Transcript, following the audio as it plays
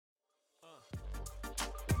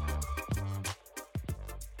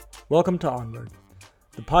Welcome to Onward,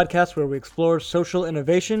 the podcast where we explore social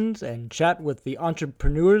innovations and chat with the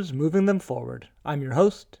entrepreneurs moving them forward. I'm your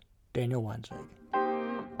host, Daniel Weinsweg.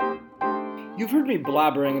 You've heard me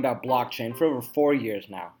blabbering about blockchain for over 4 years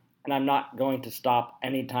now, and I'm not going to stop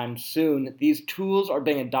anytime soon. These tools are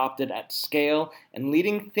being adopted at scale, and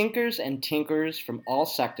leading thinkers and tinkerers from all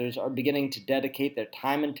sectors are beginning to dedicate their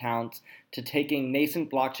time and talents to taking nascent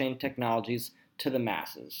blockchain technologies to the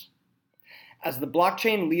masses. As the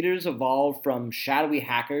blockchain leaders evolve from shadowy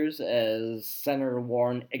hackers, as Senator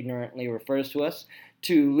Warren ignorantly refers to us,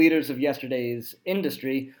 to leaders of yesterday's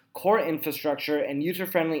industry, core infrastructure and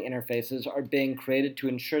user-friendly interfaces are being created to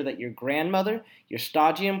ensure that your grandmother, your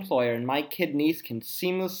stodgy employer, and my kid niece can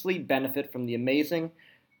seamlessly benefit from the amazing,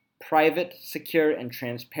 private, secure, and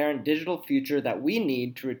transparent digital future that we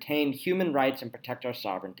need to retain human rights and protect our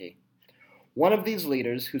sovereignty. One of these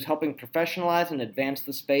leaders who's helping professionalize and advance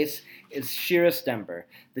the space is Shira Stember,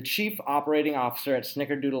 the Chief Operating Officer at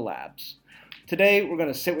Snickerdoodle Labs. Today, we're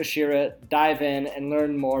going to sit with Shira, dive in, and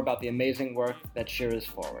learn more about the amazing work that Shira is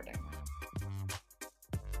forwarding.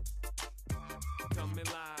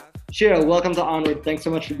 Shira, welcome to Onward. Thanks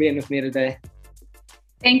so much for being with me today.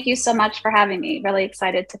 Thank you so much for having me. Really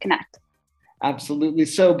excited to connect. Absolutely.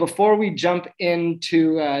 So before we jump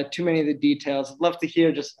into too many of the details, I'd love to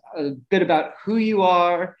hear just a bit about who you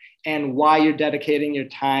are and why you're dedicating your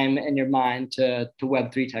time and your mind to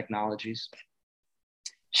Web3 technologies.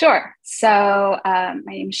 Sure. So my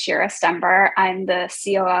name is Shira Stember. I'm the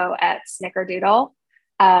COO at Snickerdoodle.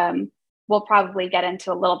 We'll probably get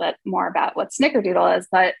into a little bit more about what Snickerdoodle is,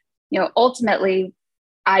 but ultimately,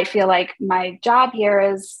 I feel like my job here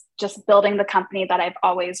is just building the company that I've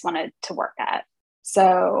always wanted to work at.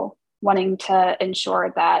 So wanting to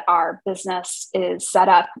ensure that our business is set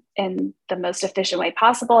up in the most efficient way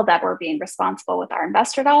possible, that we're being responsible with our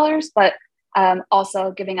investor dollars, but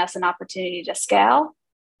also giving us an opportunity to scale.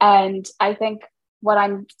 And I think why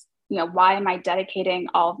am I dedicating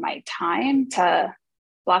all of my time to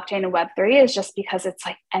blockchain and Web3 is just because it's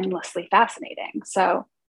like endlessly fascinating. So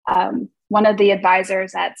one of the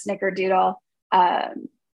advisors at Snickerdoodle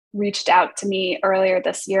reached out to me earlier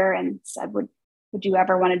this year and said, would you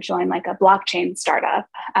ever want to join like a blockchain startup?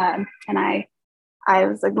 And I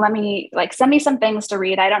was like, send me some things to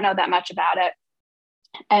read. I don't know that much about it.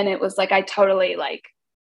 And it was like, I totally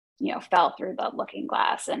fell through the looking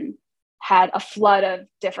glass and had a flood of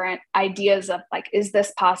different ideas of like, is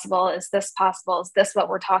this possible? Is this possible? Is this what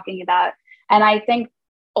we're talking about? And I think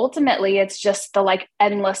ultimately it's just the like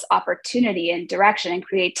endless opportunity and direction and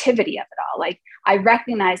creativity of it all. Like I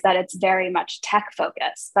recognize that it's very much tech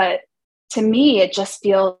focused, but to me, it just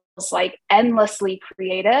feels like endlessly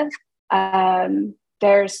creative.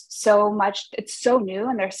 There's so much, it's so new,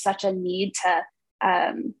 and there's such a need to,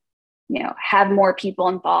 have more people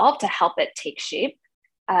involved to help it take shape,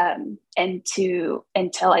 and to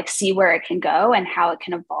like see where it can go and how it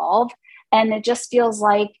can evolve. And it just feels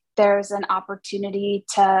like there's an opportunity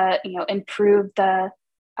to, improve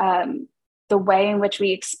the way in which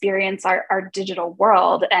we experience our digital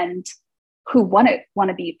world and who want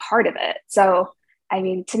to be part of it. So, I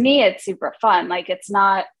mean, to me, it's super fun. Like it's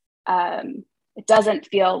not, it doesn't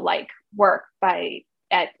feel like work at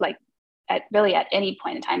any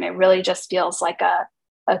point in time. It really just feels like a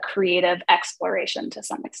creative exploration to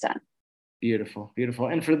some extent. Beautiful, beautiful.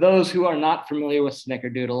 And for those who are not familiar with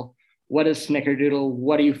Snickerdoodle, what is Snickerdoodle?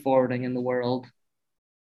 What are you forwarding in the world?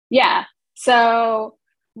 Yeah. So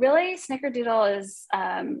really Snickerdoodle is,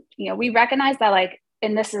 we recognize that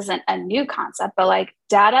and this isn't a new concept, but like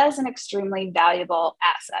data is an extremely valuable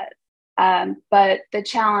asset. But the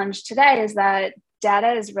challenge today is that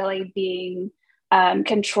data is really being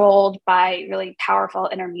controlled by really powerful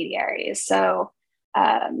intermediaries. So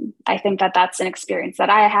I think that that's an experience that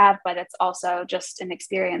I have, but it's also just an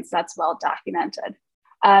experience that's well documented.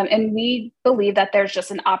 And we believe that there's just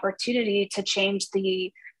an opportunity to change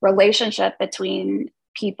the relationship between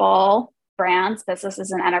people, brands,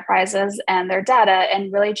 businesses, and enterprises and their data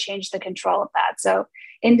and really change the control of that. So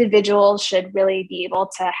individuals should really be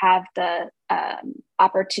able to have the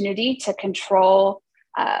opportunity to control,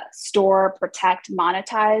 store, protect,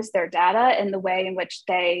 monetize their data in the way in which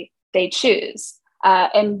they choose.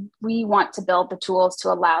 And we want to build the tools to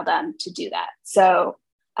allow them to do that. So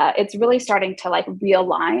it's really starting to like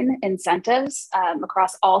realign incentives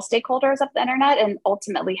across all stakeholders of the internet and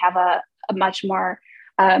ultimately have a much more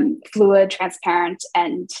fluid, transparent,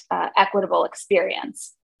 and equitable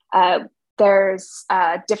experience. There's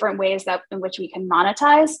different ways in which we can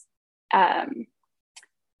monetize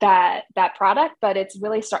that product, but it's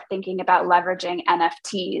really start thinking about leveraging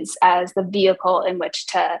NFTs as the vehicle in which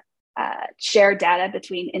to share data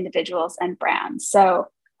between individuals and brands. So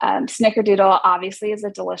Snickerdoodle obviously is a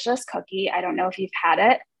delicious cookie. I don't know if you've had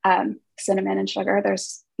it. Cinnamon and sugar,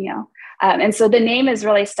 there's, and so the name is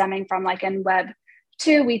really stemming from, like, in Web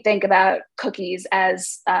 2, we think about cookies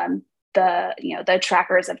as the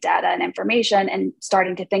trackers of data and information, and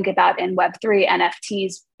starting to think about in Web 3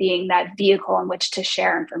 NFTs being that vehicle in which to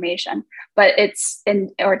share information,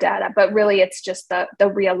 or data, but really it's just the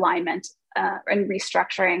realignment and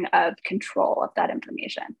restructuring of control of that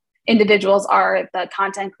information. Individuals are the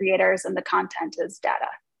content creators and the content is data.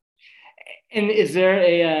 And is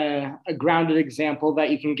there a grounded example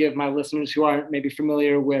that you can give my listeners who aren't maybe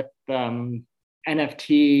familiar with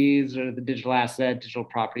NFTs or the digital asset, digital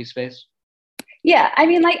property space? Yeah, I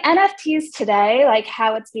mean, like NFTs today, like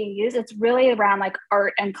how it's being used, it's really around like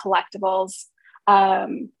art and collectibles. I've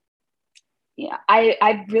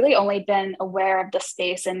really only been aware of the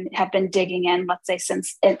space and have been digging in, let's say,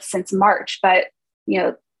 since March. But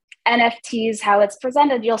NFTs, how it's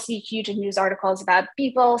presented, you'll see huge news articles about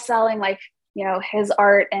people selling like his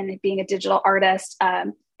art and being a digital artist.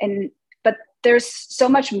 But there's so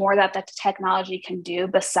much more that the technology can do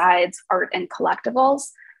besides art and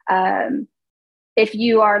collectibles. If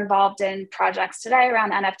you are involved in projects today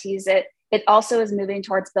around NFTs, it also is moving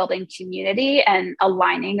towards building community and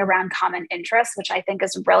aligning around common interests, which I think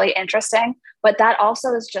is really interesting. But that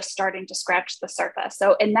also is just starting to scratch the surface.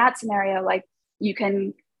 So in that scenario, like you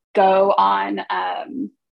can go on,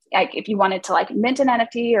 like if you wanted to like mint an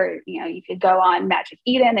NFT, or you could go on Magic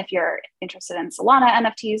Eden if you're interested in Solana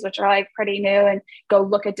NFTs, which are like pretty new, and go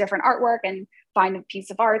look at different artwork and find a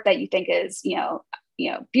piece of art that you think is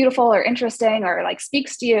beautiful or interesting or like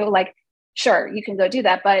speaks to you. Like, sure, you can go do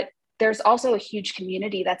that, but there's also a huge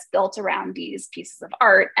community that's built around these pieces of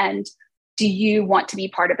art. And do you want to be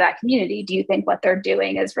part of that community? Do you think what they're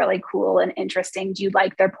doing is really cool and interesting? Do you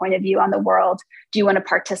like their point of view on the world? Do you want to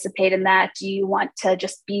participate in that? Do you want to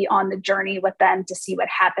just be on the journey with them to see what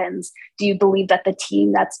happens? Do you believe that the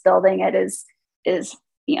team that's building it is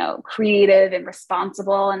creative and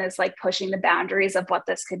responsible and is like pushing the boundaries of what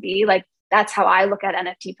this could be? Like, that's how I look at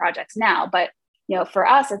NFT projects now. But for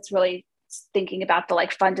us, it's really thinking about the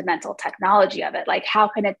like fundamental technology of it. Like, how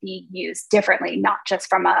can it be used differently, not just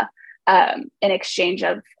from an exchange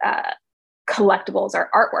of collectibles or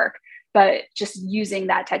artwork, but just using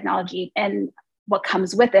that technology. And what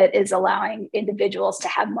comes with it is allowing individuals to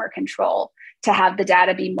have more control, to have the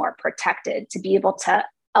data be more protected, to be able to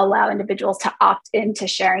allow individuals to opt into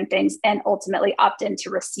sharing things and ultimately opt into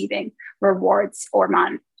receiving rewards or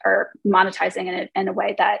monetizing it in a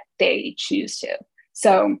way that they choose to.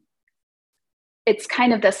 So it's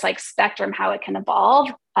kind of this like spectrum, how it can evolve.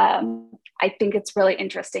 I think it's really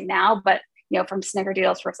interesting now, but from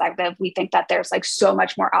Snickerdoodle's perspective, we think that there's like so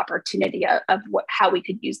much more opportunity of how we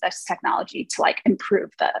could use this technology to like improve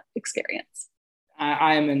the experience.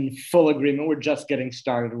 I am in full agreement. We're just getting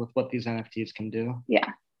started with what these NFTs can do. Yeah.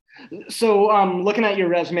 So looking at your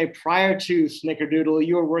resume, prior to Snickerdoodle,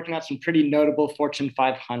 you were working at some pretty notable Fortune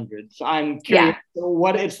 500s. I'm curious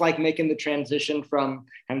what it's like making the transition from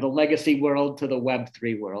kind of the legacy world to the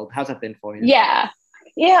Web3 world. How's that been for you?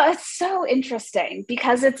 Yeah, it's so interesting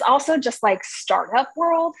because it's also just like startup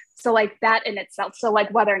world. So like that in itself. So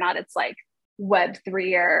like whether or not it's like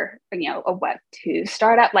Web3 or, a Web2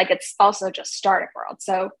 startup, like it's also just startup world.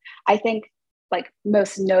 So I think like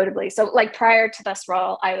most notably, so like prior to this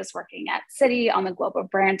role, I was working at Citi on the global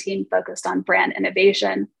brand team focused on brand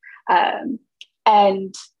innovation. And,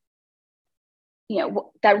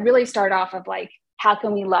 that really started off of like, how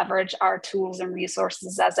can we leverage our tools and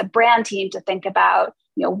resources as a brand team to think about,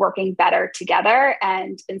 working better together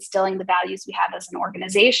and instilling the values we have as an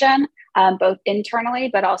organization, both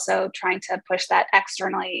internally, but also trying to push that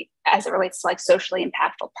externally as it relates to like socially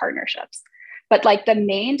impactful partnerships. But like the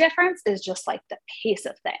main difference is just like the pace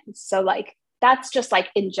of things. So like, that's just like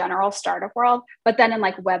in general startup world, but then in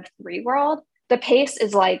like Web3 world, the pace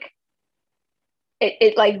is like,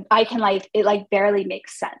 it barely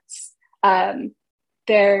makes sense.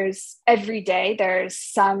 There's every day, there's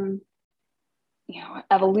some,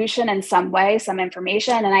 evolution in some way, some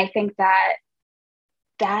information. And I think that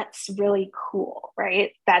that's really cool,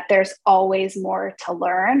 right? That there's always more to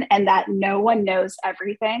learn and that no one knows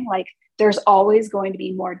everything. Like there's always going to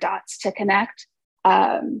be more dots to connect.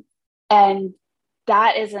 And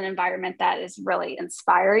that is an environment that is really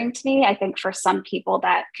inspiring to me. I think for some people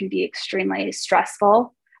that can be extremely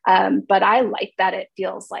stressful. But I like that it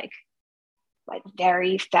feels like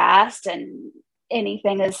very fast and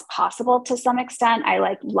anything is possible to some extent.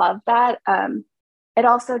 I love that. It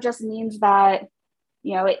also just means that,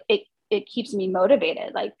 it keeps me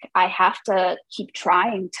motivated. Like I have to keep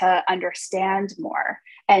trying to understand more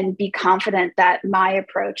and be confident that my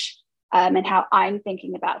approach and how I'm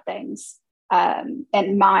thinking about things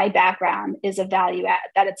and my background is a value add,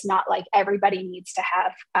 that it's not like everybody needs to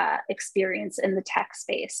have experience in the tech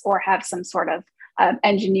space or have some sort of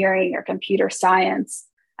engineering or computer science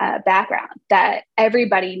background, that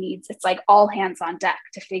everybody needs, it's like all hands on deck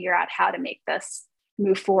to figure out how to make this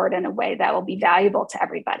move forward in a way that will be valuable to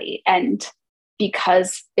everybody. And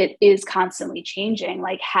because it is constantly changing,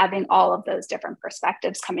 like having all of those different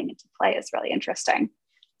perspectives coming into play is really interesting.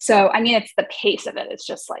 So, I mean, it's the pace of it. It's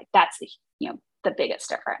just like, that's the biggest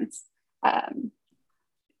difference.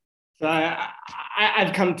 So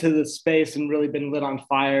I've come to this space and really been lit on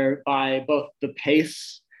fire by both the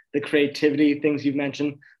pace, the creativity, things you've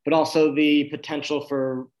mentioned, but also the potential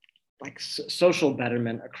for like social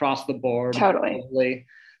betterment across the board. Totally.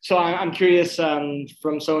 So I'm curious,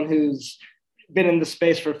 from someone who's been in the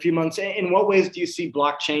space for a few months, in what ways do you see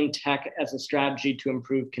blockchain tech as a strategy to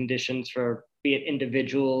improve conditions for, be it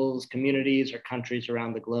individuals, communities, or countries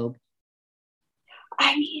around the globe?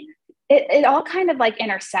 I mean, it all kind of like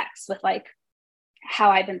intersects with like how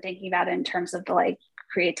I've been thinking about it in terms of the like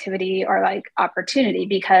creativity or like opportunity,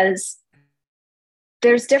 because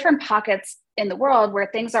there's different pockets in the world where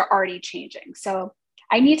things are already changing. So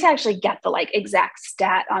I need to actually get the like exact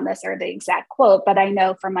stat on this or the exact quote, but I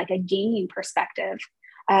know from like a gaming perspective,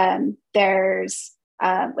 there's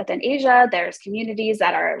within Asia, there's communities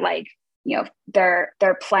that are like,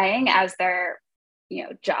 they're playing as their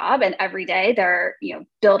job, and every day they're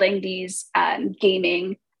building these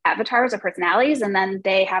gaming avatars or personalities, and then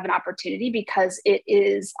they have an opportunity because it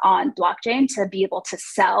is on blockchain to be able to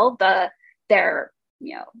sell their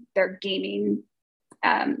gaming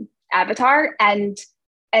avatar, and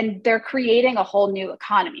they're creating a whole new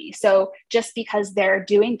economy. So just because they're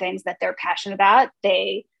doing things that they're passionate about,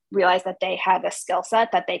 they realize that they have a skill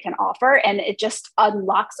set that they can offer, and it just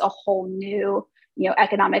unlocks a whole new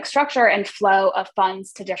economic structure and flow of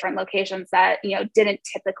funds to different locations that didn't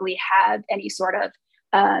typically have any sort of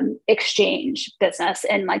exchange business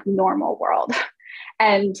in like normal world.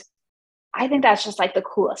 And I think that's just like the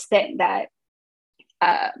coolest thing, that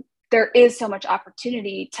there is so much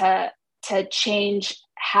opportunity to change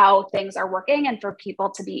how things are working, and for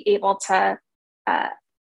people to be able to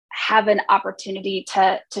have an opportunity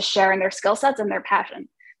to share in their skill sets and their passion.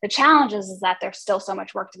 The challenge is that there's still so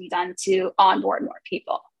much work to be done to onboard more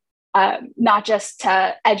people, not just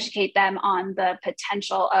to educate them on the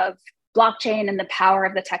potential of blockchain and the power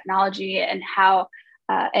of the technology and how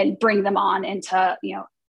and bring them on into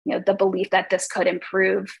the belief that this could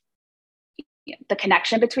improve the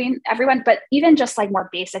connection between everyone, but even just like more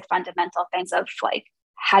basic fundamental things of like,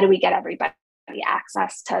 how do we get everybody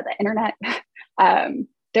access to the internet?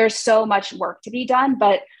 There's so much work to be done,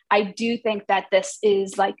 but I do think that this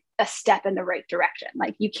is like a step in the right direction.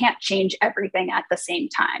 Like you can't change everything at the same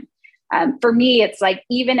time. For me, it's like,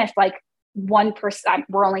 even if like 1%,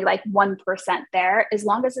 we're only like 1% there, as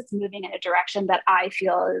long as it's moving in a direction that I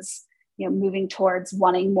feel is moving towards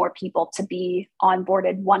wanting more people to be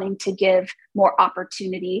onboarded, wanting to give more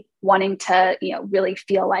opportunity, wanting to really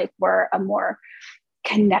feel like we're a more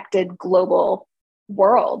connected global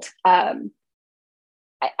world.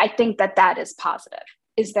 I think that is positive.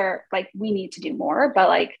 Is there like, we need to do more, but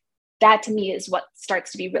like that to me is what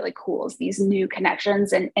starts to be really cool, is these new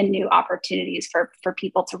connections and new opportunities for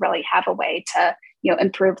people to really have a way to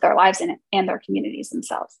improve their lives and their communities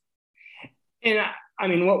themselves. And I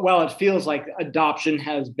mean, while it feels like adoption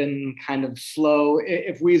has been kind of slow,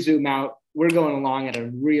 if we zoom out, we're going along at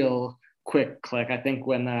a real quick click. I think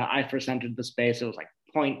when I first entered the space, it was like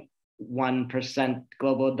 0.1%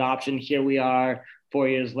 global adoption. Here we are 4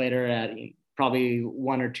 years later at probably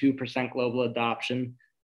 1 or 2% global adoption.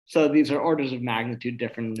 So these are orders of magnitude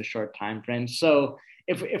different in a short time frame. So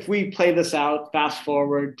if we play this out, fast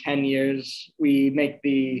forward 10 years, we make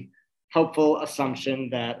the hopeful assumption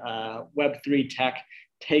that Web3 tech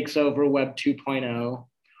takes over Web 2.0.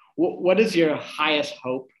 What is your highest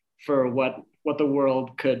hope for what the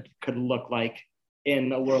world could look like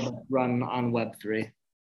in a world run on Web3?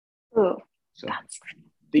 Ooh, so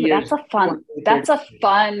that's a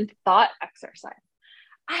fun thought exercise.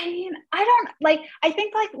 I mean, I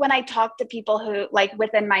think like when I talk to people who like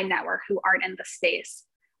within my network who aren't in the space,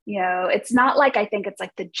 it's not like, I think it's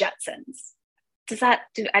like the Jetsons.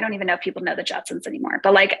 I don't even know if people know the Jetsons anymore,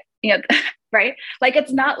 but like, right? Like,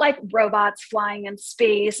 it's not like robots flying in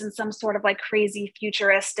space and some sort of like crazy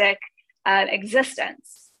futuristic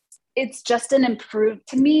existence. It's just to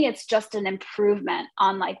me, it's just an improvement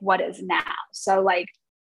on like what is now. So like,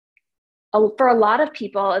 for a lot of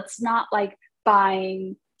people, it's not like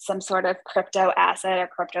buying some sort of crypto asset or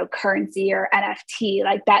cryptocurrency or NFT.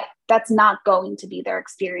 Like that's not going to be their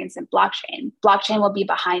experience in blockchain. Blockchain will be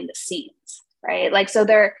behind the scenes, right? Like, so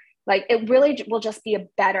they're like, it really will just be a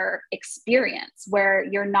better experience where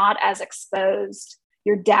you're not as exposed.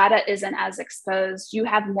 Your data isn't as exposed. You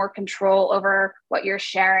have more control over what you're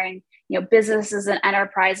sharing. Businesses and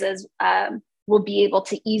enterprises will be able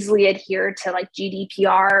to easily adhere to like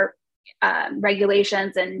GDPR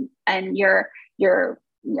regulations, and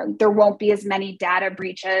there won't be as many data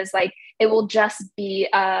breaches. Like, it will just be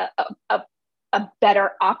a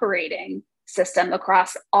better operating system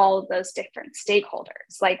across all of those different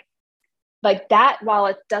stakeholders. Like that, while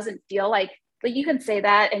it doesn't feel like you can say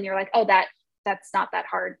that and you're like, oh, that's not that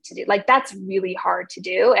hard to do. Like, that's really hard to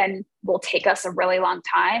do and will take us a really long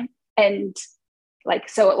time. And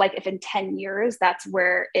so if in 10 years, that's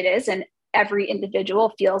where it is, and every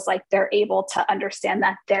individual feels like they're able to understand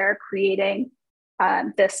that they're creating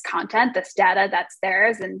this content, this data that's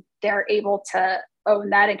theirs, and they're able to own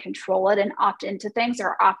that and control it and opt into things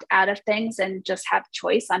or opt out of things and just have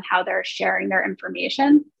choice on how they're sharing their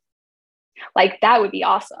information. Like, that would be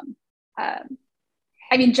awesome.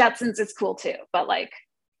 I mean, Jetsons is cool too, but like,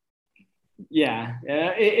 yeah,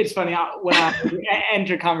 it's funny when I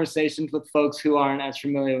enter conversations with folks who aren't as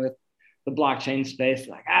familiar with the blockchain space,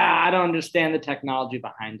 like, I don't understand the technology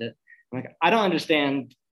behind it. I'm like, I don't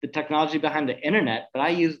understand the technology behind the internet, but I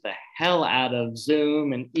use the hell out of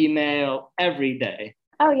Zoom and email every day.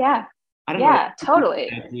 Oh yeah. I don't know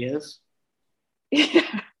totally. Ideas. Here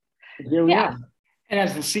we are. And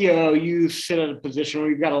as the COO, you sit at a position where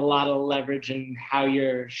you've got a lot of leverage in how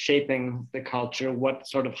you're shaping the culture, what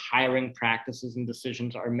sort of hiring practices and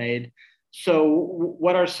decisions are made. So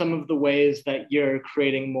what are some of the ways that you're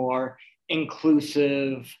creating more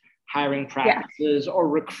inclusive hiring practices or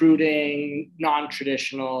recruiting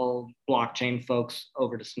non-traditional blockchain folks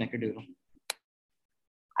over to Snickerdoodle?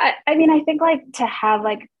 I mean, I think like to have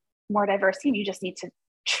like more diversity, you just need to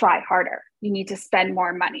try harder. You need to spend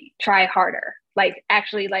more money, try harder, like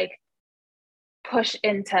actually like push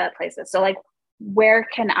into places. So like, where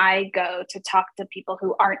can I go to talk to people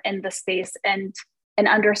who aren't in the space and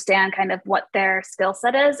understand kind of what their skill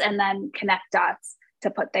set is, and then connect dots to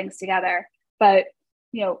put things together. But,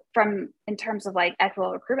 in terms of like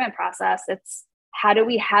equitable recruitment process, it's how do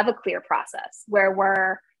we have a clear process where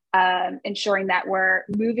we're ensuring that we're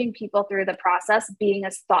moving people through the process, being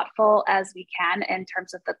as thoughtful as we can in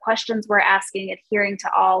terms of the questions we're asking, adhering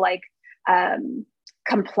to all like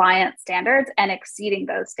compliance standards and exceeding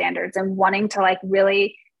those standards, and wanting to like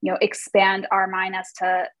really expand our mind as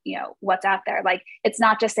to what's out there. Like, it's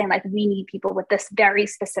not just saying like we need people with this very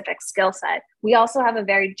specific skill set. We also have a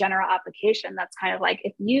very general application that's kind of like,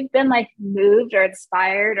 if you've been like moved or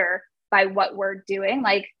inspired or by what we're doing,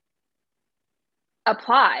 like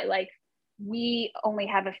apply. Like, we only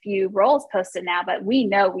have a few roles posted now, but we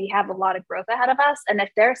know we have a lot of growth ahead of us. And if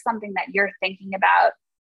there's something that you're thinking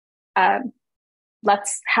about,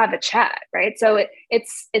 let's have a chat, right? So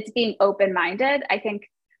it's being open-minded. I think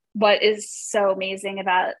what is so amazing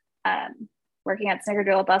about working at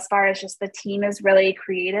Snickerdoodle thus far is just the team is really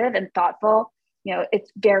creative and thoughtful.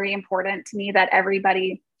 It's very important to me that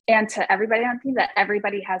everybody, and to everybody on the team, that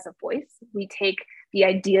everybody has a voice. We take the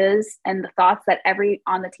ideas and the thoughts that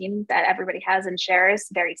on the team that everybody has and shares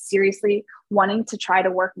very seriously, wanting to try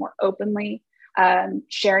to work more openly,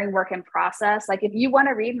 sharing work in process. Like, if you want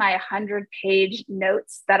to read my 100-page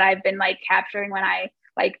notes that I've been like capturing when I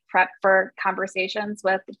like prep for conversations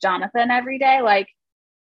with Jonathan every day, like,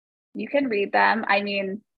 you can read them. I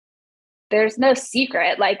mean, there's no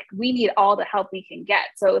secret. Like, we need all the help we can get.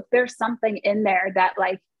 So if there's something in there that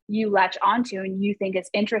like you latch onto and you think is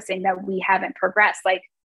interesting that we haven't progressed, like,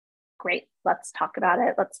 great, let's talk about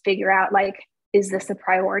it. Let's figure out, like, is this a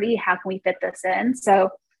priority? How can we fit this in? So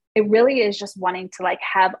it really is just wanting to like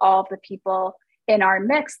have all the people in our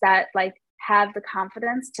mix that like have the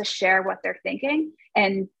confidence to share what they're thinking,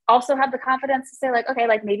 and also have the confidence to say like, okay,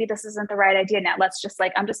 like maybe this isn't the right idea now. Let's just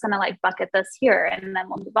like, I'm just going to like bucket this here and then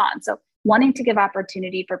we'll move on. So wanting to give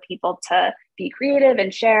opportunity for people to be creative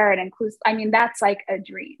and share and include, I mean, that's like a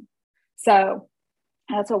dream. So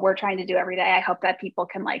that's what we're trying to do every day. I hope that people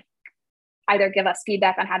can like either give us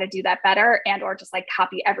feedback on how to do that better and or just like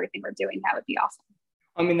copy everything we're doing. That would be awesome.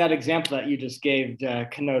 I mean, that example that you just gave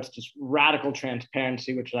connotes just radical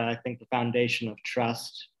transparency, which is, I think, the foundation of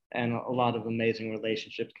trust, and a lot of amazing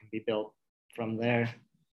relationships can be built from there.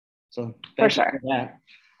 So thank you for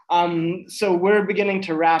that. So we're beginning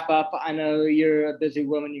to wrap up. I know you're a busy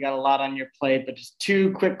woman, you got a lot on your plate, but just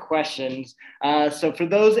two quick questions. So for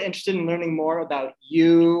those interested in learning more about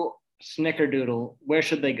you Snickerdoodle, where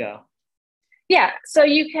should they go? Yeah, so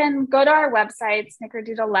you can go to our website,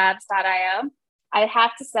 snickerdoodlelabs.io. I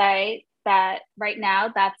have to say that right now,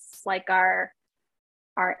 that's like our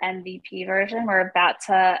MVP version. We're about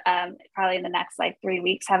to probably in the next like 3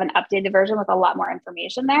 weeks have an updated version with a lot more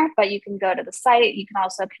information there. But you can go to the site. You can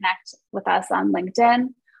also connect with us on LinkedIn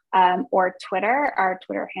or Twitter. Our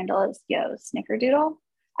Twitter handle is Snickerdoodle.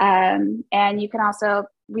 And you can also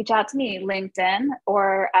reach out to me, LinkedIn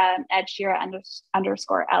or at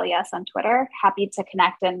Shira_LES on Twitter. Happy to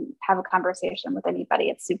connect and have a conversation with anybody.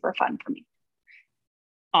 It's super fun for me.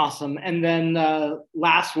 Awesome. And then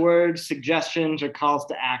last words, suggestions, or calls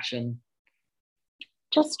to action.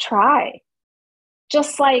 Just try.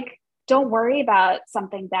 Just like, don't worry about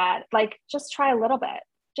something bad. Like, just try a little bit.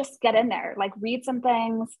 Just get in there. Like, read some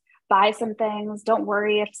things, buy some things. Don't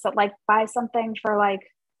worry if buy something for like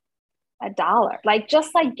 $1. Like,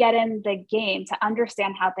 just like get in the game to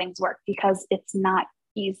understand how things work, because it's not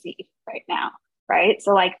easy right now. Right.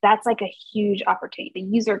 So like, that's like a huge opportunity. The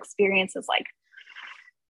user experience is like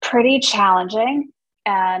pretty challenging.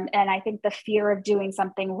 And I think the fear of doing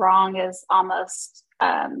something wrong is almost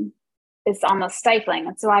stifling.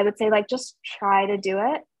 And so I would say like, just try to do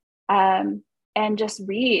it and just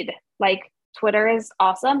read. Like, Twitter is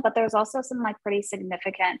awesome, but there's also some like pretty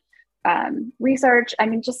significant research. I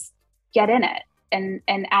mean, just get in it and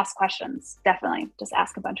ask questions. Definitely just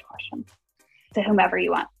ask a bunch of questions to whomever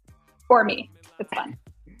you want, or me. It's fun.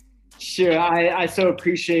 Sure. I so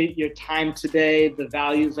appreciate your time today, the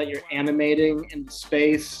values that you're animating in the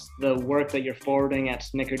space, the work that you're forwarding at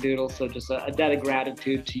Snickerdoodle. So just a debt of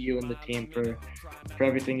gratitude to you and the team for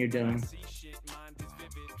everything you're doing.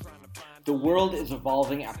 The world is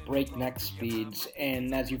evolving at breakneck speeds,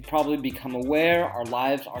 and as you've probably become aware, our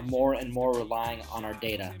lives are more and more relying on our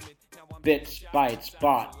data. Bits, bytes,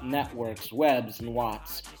 bot, networks, webs, and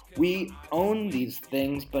watts. We own these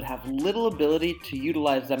things, but have little ability to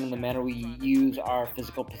utilize them in the manner we use our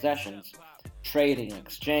physical possessions. Trading,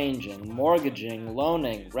 exchanging, mortgaging,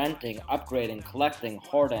 loaning, renting, upgrading, collecting,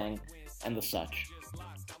 hoarding, and the such.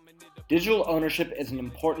 Digital ownership is an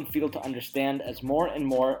important field to understand as more and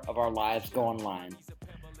more of our lives go online.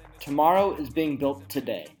 Tomorrow is being built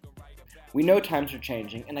today. We know times are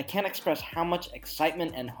changing, and I can't express how much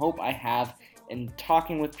excitement and hope I have in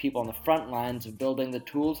talking with people on the front lines of building the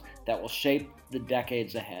tools that will shape the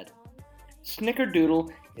decades ahead. Snickerdoodle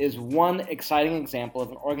is one exciting example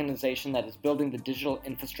of an organization that is building the digital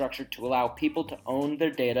infrastructure to allow people to own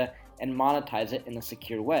their data and monetize it in a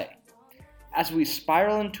secure way. As we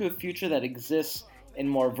spiral into a future that exists in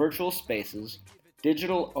more virtual spaces,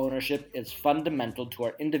 digital ownership is fundamental to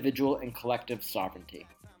our individual and collective sovereignty.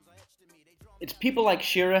 It's people like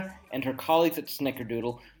Shira and her colleagues at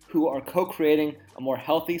Snickerdoodle who are co-creating a more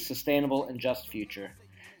healthy, sustainable, and just future.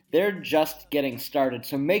 They're just getting started,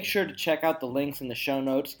 so make sure to check out the links in the show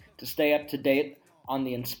notes to stay up to date on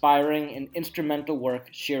the inspiring and instrumental work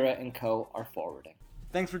Shira and co. are forwarding.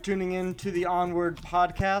 Thanks for tuning in to the Onward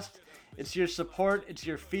podcast. It's your support, it's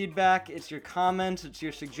your feedback, it's your comments, it's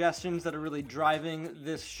your suggestions that are really driving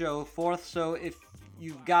this show forth. So if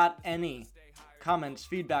you've got any comments,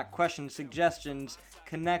 feedback, questions, suggestions,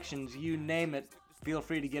 connections, you name it, feel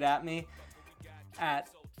free to get at me at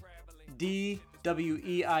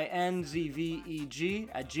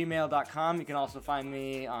dweinzveg@gmail.com. You can also find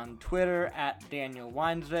me on Twitter at Daniel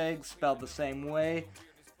Weinsweg, spelled the same way.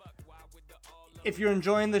 If you're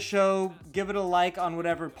enjoying the show, give it a like on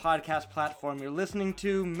whatever podcast platform you're listening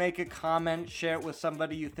to. Make a comment, share it with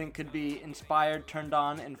somebody you think could be inspired, turned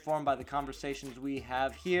on, informed by the conversations we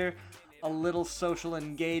have here. A little social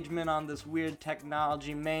engagement on this weird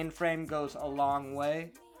technology mainframe goes a long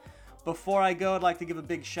way. Before I go, I'd like to give a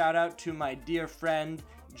big shout out to my dear friend,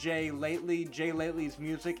 Jay Lately. Jay Lately's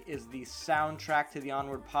music is the soundtrack to the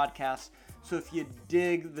Onward podcast. So if you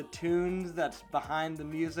dig the tunes that's behind the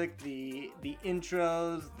music, the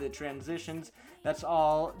intros, the transitions, that's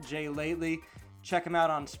all Jay Lately. Check him out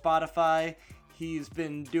on Spotify. He's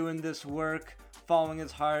been doing this work, following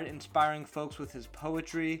his heart, inspiring folks with his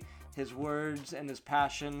poetry, his words, and his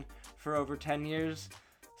passion for over 10 years.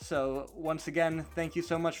 So once again, thank you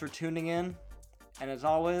so much for tuning in. And as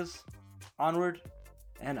always, onward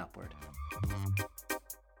and upward.